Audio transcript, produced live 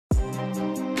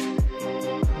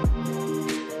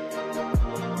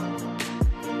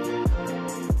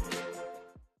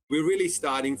we're really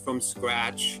starting from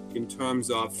scratch in terms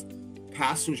of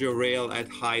passenger rail at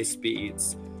high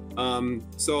speeds.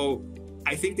 So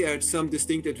I think there are some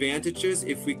distinct advantages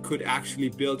if we could actually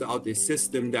build out a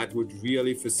system that would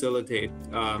really facilitate,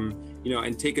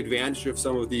 and take advantage of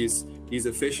some of these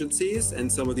efficiencies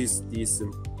and some of these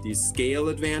scale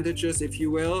advantages, if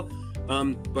you will.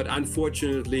 But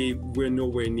unfortunately, we're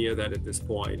nowhere near that at this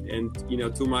point. And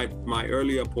to my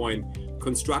earlier point,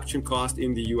 construction costs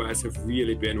in the U.S. have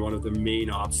really been one of the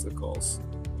main obstacles.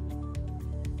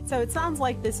 So it sounds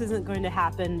like this isn't going to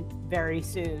happen very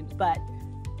soon, but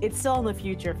it's still in the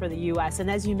future for the U.S.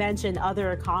 And as you mentioned,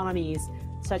 other economies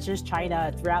such as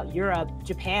China, throughout Europe,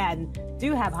 Japan,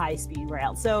 do have high-speed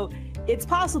rail. So it's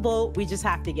possible, we just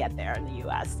have to get there in the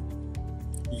U.S.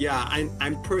 Yeah,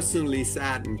 I'm personally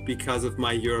saddened because of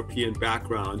my European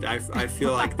background. I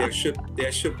feel like there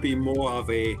should be more of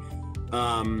a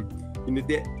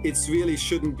it really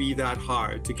shouldn't be that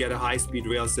hard to get a high-speed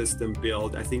rail system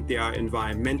built. I think there are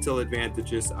environmental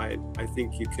advantages. I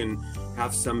think you can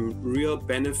have some real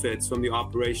benefits from the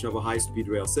operation of a high-speed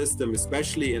rail system,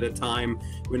 especially at a time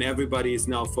when everybody is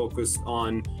now focused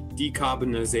on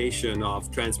decarbonization of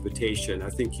transportation. I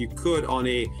think you could, on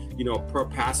a per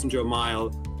passenger mile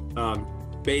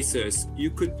basis, you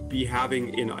could be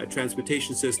having a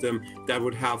transportation system that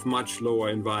would have much lower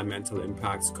environmental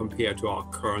impacts compared to our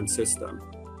current system.